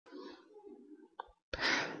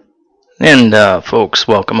And folks,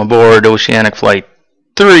 welcome aboard Oceanic Flight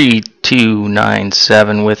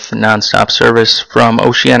 3297 with nonstop service from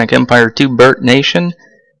Oceanic Empire to Burt Nation.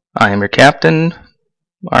 I am your captain.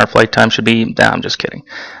 Our flight time should be... Nah, I'm just kidding.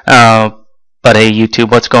 But hey,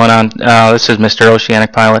 YouTube, what's going on? This is Mr.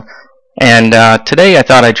 Oceanic Pilot. And today I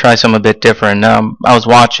thought I'd try something a bit different. I was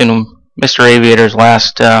watching Mr. Aviator's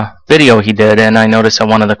last video he did, and I noticed that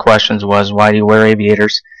one of the questions was, why do you wear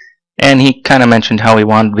aviators? And he kind of mentioned how he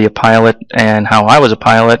wanted to be a pilot and how I was a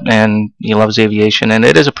pilot, and he loves aviation, and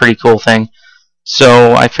it is a pretty cool thing.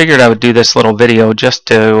 So I figured I would do this little video just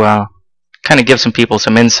to kind of give some people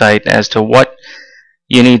some insight as to what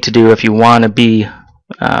you need to do if you want to be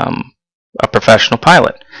a professional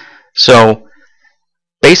pilot. So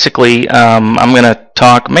basically, I'm going to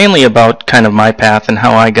talk mainly about kind of my path and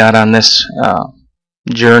how I got on this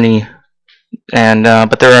journey, and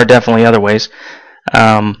but there are definitely other ways.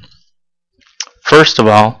 First of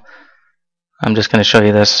all, I'm just going to show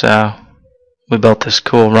you this. We built this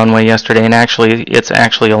cool runway yesterday, and actually it's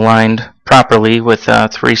actually aligned properly with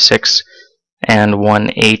 3.6 and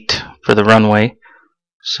 1.8 for the runway.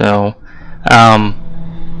 So that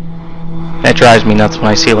drives me nuts when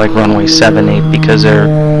I see like runway 7.8 because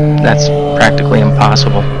that's practically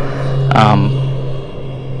impossible.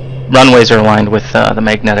 Runways are aligned with the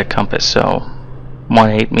magnetic compass, so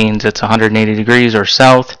 1.8 means it's 180 degrees or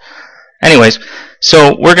south. Anyways,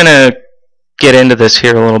 so we're going to get into this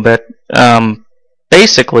here a little bit.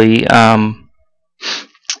 Basically,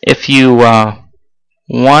 if you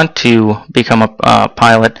want to become a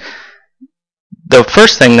pilot, the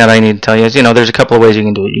first thing that I need to tell you is, there's a couple of ways you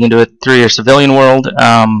can do it. You can do it through your civilian world,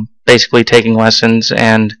 basically taking lessons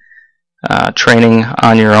and training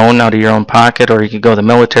on your own, out of your own pocket, or you could go the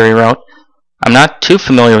military route. I'm not too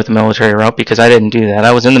familiar with the military route because I didn't do that.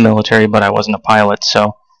 I was in the military, but I wasn't a pilot,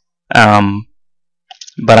 so...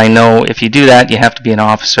 but I know if you do that, you have to be an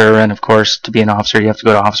officer, and of course, to be an officer, you have to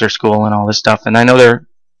go to officer school and all this stuff. And I know they're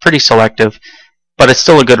pretty selective, but it's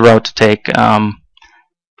still a good route to take.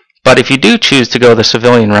 But if you do choose to go the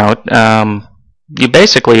civilian route, you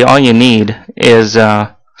basically all you need is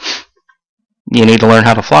you need to learn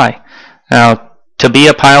how to fly. Now, to be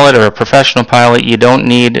a pilot or a professional pilot, you don't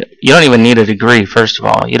even need a degree. First of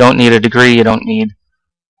all, you don't need a degree. You don't need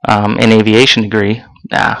an aviation degree.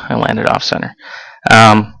 I landed off center.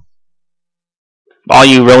 All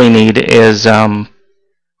you really need is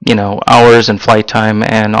hours and flight time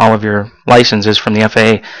and all of your licenses from the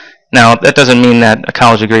FAA. Now, that doesn't mean that a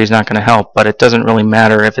college degree is not going to help, but it doesn't really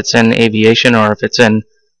matter if it's in aviation or if it's in,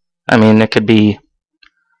 it could be...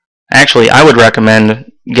 Actually, I would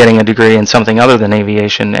recommend getting a degree in something other than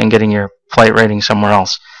aviation and getting your flight rating somewhere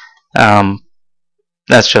else.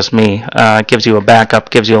 That's just me. It gives you a backup,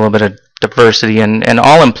 gives you a little bit of diversity, and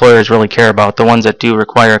all employers really care about, the ones that do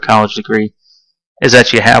require a college degree, is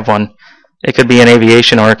that you have one. It could be in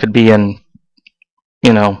aviation or it could be in,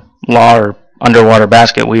 law or underwater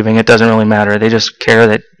basket weaving. It doesn't really matter. They just care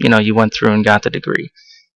that, you went through and got the degree.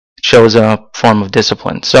 It shows a form of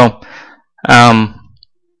discipline. So,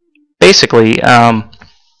 basically, I'm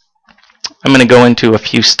going to go into a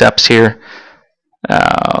few steps here.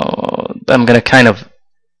 I'm going to kind of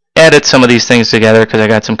edit some of these things together because I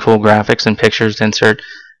got some cool graphics and pictures to insert.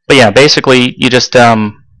 But yeah, basically you just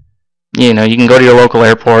you can go to your local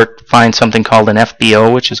airport, find something called an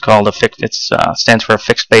FBO, which is called stands for a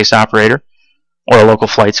fixed base operator, or a local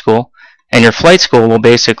flight school. And your flight school will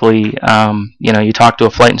basically you talk to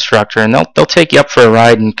a flight instructor, and they'll take you up for a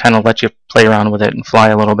ride and kind of let you play around with it and fly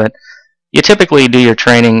a little bit. You typically do your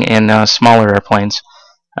training in smaller airplanes,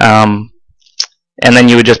 and then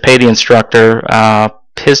you would just pay the instructor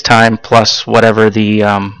his time plus whatever the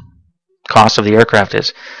cost of the aircraft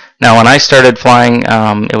is. Now, when I started flying,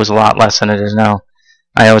 it was a lot less than it is now.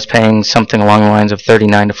 I was paying something along the lines of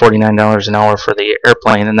 $39 to $49 an hour for the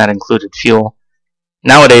airplane, and that included fuel.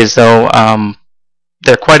 Nowadays, though,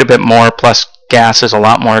 they're quite a bit more, plus gas is a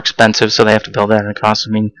lot more expensive, so they have to build that in the cost.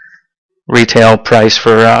 Retail price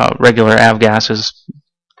for regular avgas is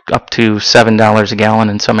up to $7 a gallon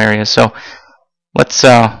in some areas. So let's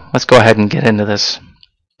go ahead and get into this.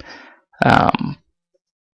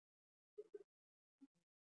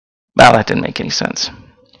 Well, that didn't make any sense.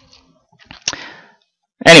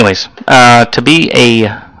 Anyways, to be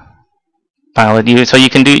a pilot, you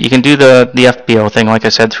can do the FBO thing, like I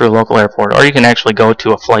said, through a local airport, or you can actually go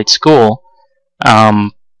to a flight school.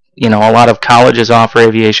 A lot of colleges offer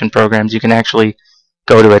aviation programs. You can actually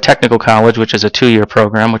go to a technical college, which is a 2-year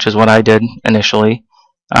program, which is what I did initially.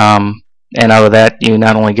 And out of that, you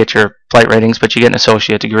not only get your flight ratings, but you get an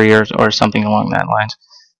associate degree or something along that lines.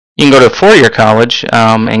 You can go to a 4-year college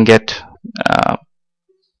and get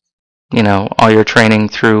all your training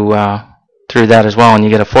through that as well, and you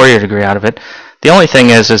get a 4-year degree out of it. The only thing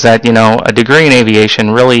is that a degree in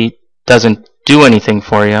aviation really doesn't do anything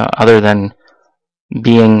for you other than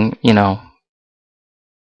being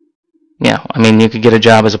I mean, you could get a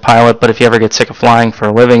job as a pilot, but if you ever get sick of flying for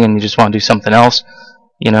a living and you just want to do something else,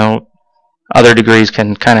 other degrees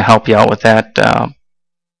can kind of help you out with that.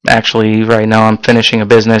 Actually, right now I'm finishing a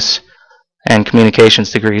business and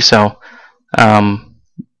communications degree, so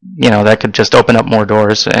that could just open up more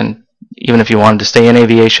doors. And even if you wanted to stay in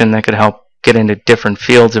aviation, that could help get into different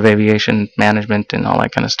fields of aviation management and all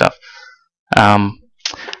that kind of stuff.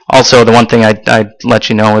 Also, the one thing I'd let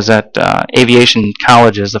you know is that aviation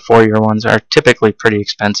colleges, the 4-year ones, are typically pretty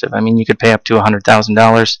expensive. I mean, you could pay up to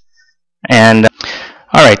 $100,000. And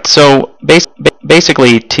all right, so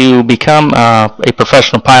basically, to become a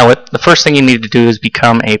professional pilot, the first thing you need to do is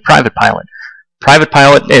become a private pilot. Private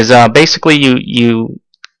pilot is basically you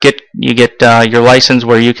get your license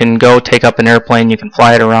where you can go take up an airplane, you can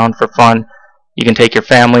fly it around for fun, you can take your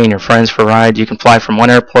family and your friends for rides, you can fly from one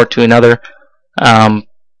airport to another.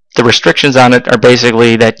 The restrictions on it are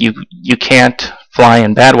basically that you can't fly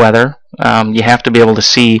in bad weather. You have to be able to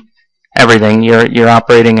see everything. You're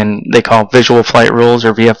operating in, they call visual flight rules,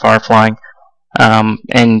 or VFR flying,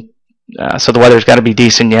 so the weather's got to be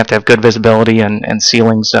decent. You have to have good visibility and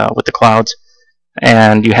ceilings with the clouds,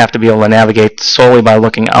 and you have to be able to navigate solely by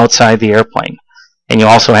looking outside the airplane. And you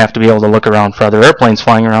also have to be able to look around for other airplanes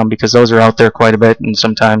flying around, because those are out there quite a bit, and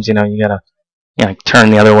sometimes you gotta turn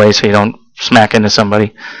the other way so you don't smack into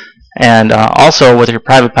somebody. And also, with your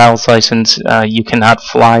private pilot's license, you cannot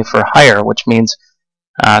fly for hire, which means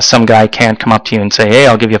some guy can't come up to you and say, "Hey,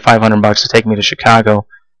 I'll give you $500 to take me to Chicago."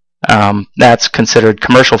 That's considered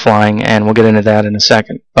commercial flying, and we'll get into that in a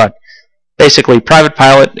second. But basically, private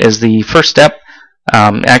pilot is the first step.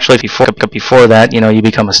 Actually, before that, you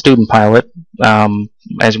become a student pilot.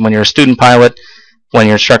 As when you're a student pilot, when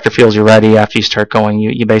your instructor feels you're ready, after you start going,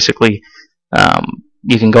 you basically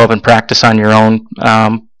you can go up and practice on your own,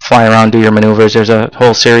 fly around, do your maneuvers. There's a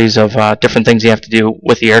whole series of different things you have to do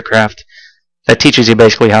with the aircraft that teaches you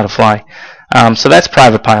basically how to fly. So that's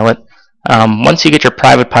private pilot. Once you get your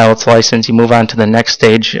private pilot's license, you move on to the next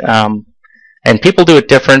stage. And people do it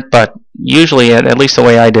different, but usually, at least the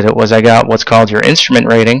way I did it, was I got what's called your instrument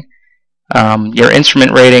rating. Your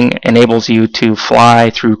instrument rating enables you to fly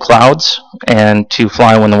through clouds and to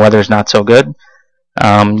fly when the weather's not so good.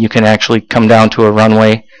 You can actually come down to a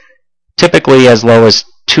runway typically as low as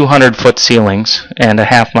 200-foot ceilings and a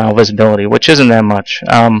half-mile visibility, which isn't that much.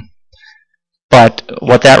 But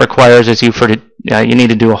what that requires is you need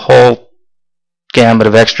to do a whole gambit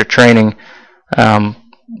of extra training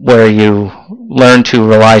where you learn to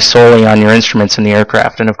rely solely on your instruments in the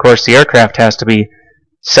aircraft. And of course, the aircraft has to be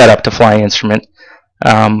set up to fly instrument.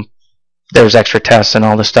 There's extra tests and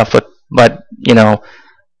all this stuff, but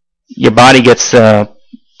your body gets how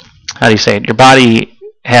do you say it? Your body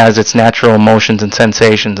has its natural motions and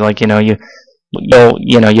sensations. Like you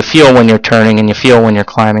feel when you're turning and you feel when you're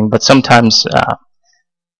climbing, but sometimes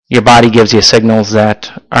your body gives you signals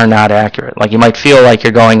that are not accurate. Like you might feel like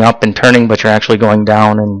you're going up and turning, but you're actually going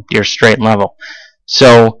down and you're straight and level.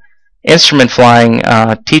 So instrument flying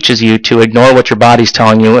teaches you to ignore what your body's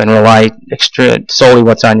telling you and rely solely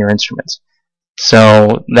what's on your instruments.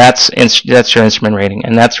 So that's your instrument rating,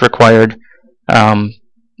 and that's required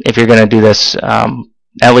if you're going to do this.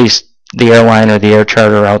 At least the airline or the air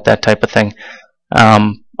charter route, that type of thing.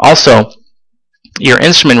 Also, your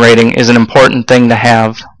instrument rating is an important thing to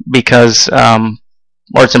have because,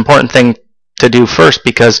 or it's an important thing to do first,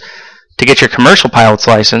 because to get your commercial pilot's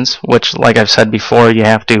license, which, like I've said before, you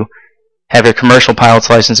have to have your commercial pilot's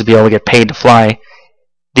license to be able to get paid to fly.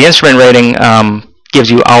 The instrument rating gives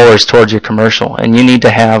you hours towards your commercial, and you need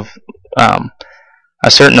to have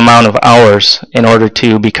a certain amount of hours in order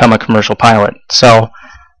to become a commercial pilot. So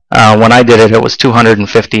when I did it, it was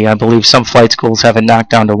 250. I believe some flight schools have it knocked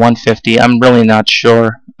down to 150. I'm really not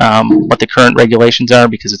sure what the current regulations are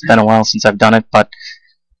because it's been a while since I've done it, but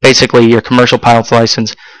basically your commercial pilot's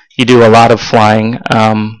license, you do a lot of flying,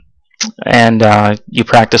 and you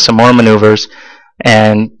practice some more maneuvers,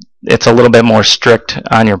 and it's a little bit more strict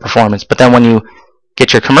on your performance. But then when you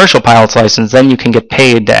get your commercial pilot's license, then you can get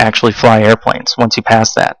paid to actually fly airplanes once you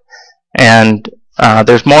pass that. And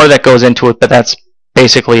there's more that goes into it, but that's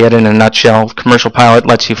basically it in a nutshell. Commercial pilot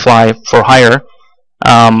lets you fly for hire.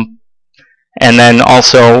 And then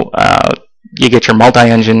also you get your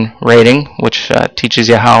multi-engine rating, which teaches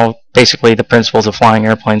you how basically the principles of flying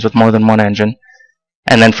airplanes with more than one engine.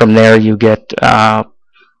 And then from there you get,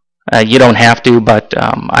 you don't have to, but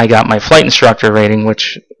I got my flight instructor rating,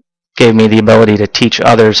 which gave me the ability to teach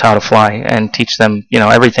others how to fly and teach them,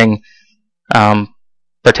 everything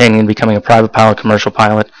pertaining to becoming a private pilot, commercial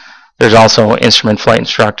pilot. There's also instrument flight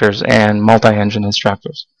instructors and multi-engine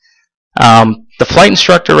instructors. The flight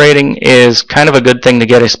instructor rating is kind of a good thing to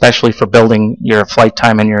get, especially for building your flight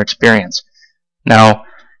time and your experience. Now,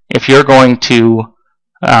 if you're going to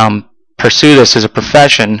pursue this as a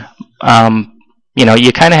profession,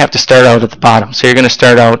 you kind of have to start out at the bottom. So you're going to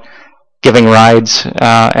start out giving rides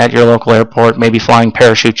at your local airport, maybe flying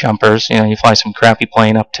parachute jumpers. You fly some crappy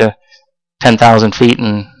plane up to 10,000 feet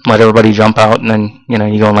and let everybody jump out, and then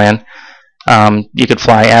you go land. You could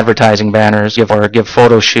fly advertising banners, or give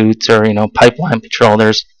photo shoots, or pipeline patrol.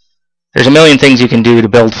 There's a million things you can do to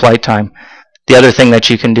build flight time. The other thing that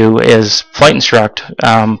you can do is flight instruct,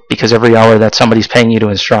 because every hour that somebody's paying you to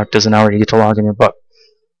instruct is an hour you get to log in your book.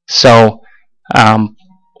 So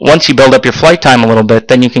once you build up your flight time a little bit,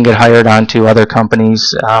 then you can get hired onto other companies,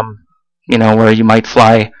 where you might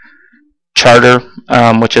fly charter,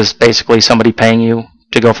 which is basically somebody paying you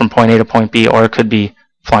to go from point A to point B, or it could be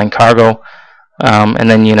flying cargo. And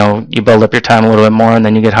then you build up your time a little bit more, and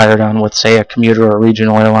then you get hired on with, say, a commuter or a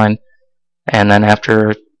regional airline. And then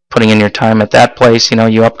after putting in your time at that place,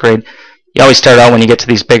 you upgrade. You always start out, when you get to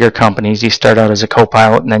these bigger companies, you start out as a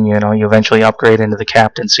co-pilot, and then you eventually upgrade into the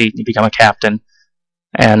captain seat, and you become a captain,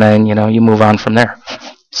 and then you move on from there.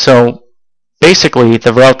 So basically,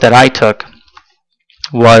 the route that I took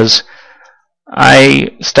was,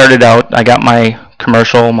 I started out, I got my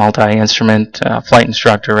commercial multi-instrument flight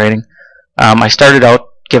instructor rating. I started out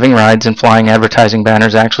giving rides and flying advertising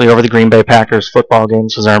banners. Actually, over the Green Bay Packers football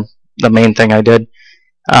games was the main thing I did.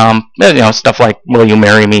 Stuff like "Will You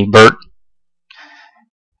Marry Me, Burt?"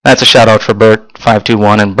 That's a shout out for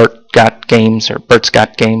Burt.1 and Burt Got Games, or Burt's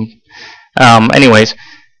Got Game. Anyways,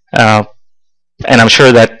 and I'm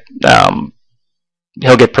sure that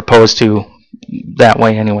he'll get proposed to that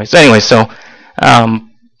way anyways. So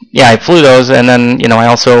yeah, I flew those, and then I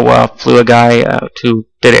also flew a guy who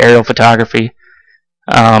did aerial photography,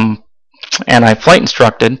 and I flight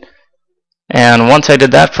instructed. And once I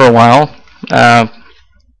did that for a while,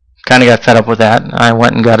 kind of got fed up with that. I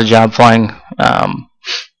went and got a job flying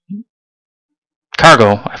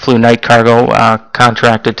cargo. I flew night cargo,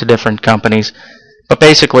 contracted to different companies. But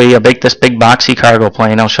basically, this big boxy cargo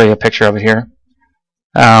plane. I'll show you a picture of it here.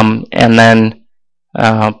 And then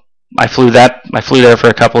I flew there for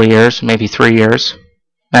a couple of years, maybe 3 years.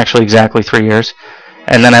 Actually, exactly 3 years.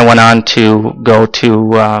 And then I went on to go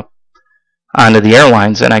to onto the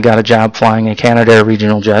airlines, and I got a job flying a Canadair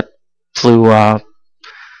regional jet. Flew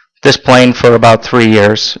this plane for about 3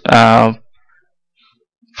 years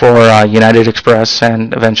for United Express,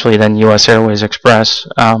 and eventually then U.S. Airways Express.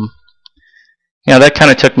 That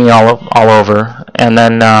kind of took me all over, and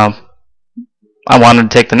then I wanted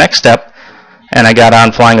to take the next step, and I got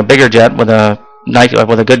on flying a bigger jet with a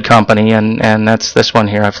good company, and that's this one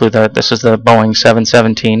here. I flew this is the Boeing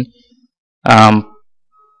 717.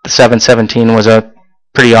 The 717 was a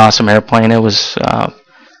pretty awesome airplane. It was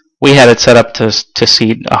we had it set up to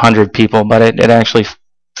seat 100 people, but it actually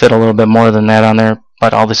fit a little bit more than that on there.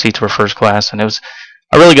 But all the seats were first class, and it was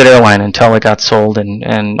a really good airline until it got sold,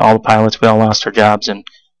 and all the pilots, we all lost our jobs and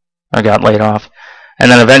got laid off. And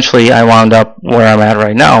then eventually I wound up where I'm at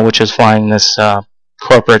right now, which is flying this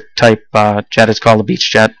corporate type jet. It's called a Beach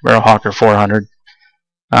Jet, or a Hawker 400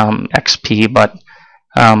 XP, but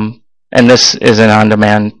and this is an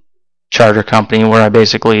on-demand charter company where I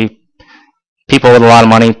basically, people with a lot of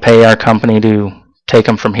money pay our company to take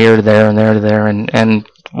them from here to there and there to there, and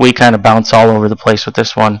we kind of bounce all over the place with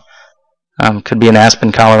this one. Could be in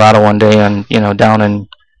Aspen, Colorado one day, and down in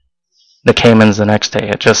the Caymans the next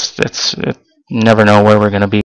day. You never know where we're going to be.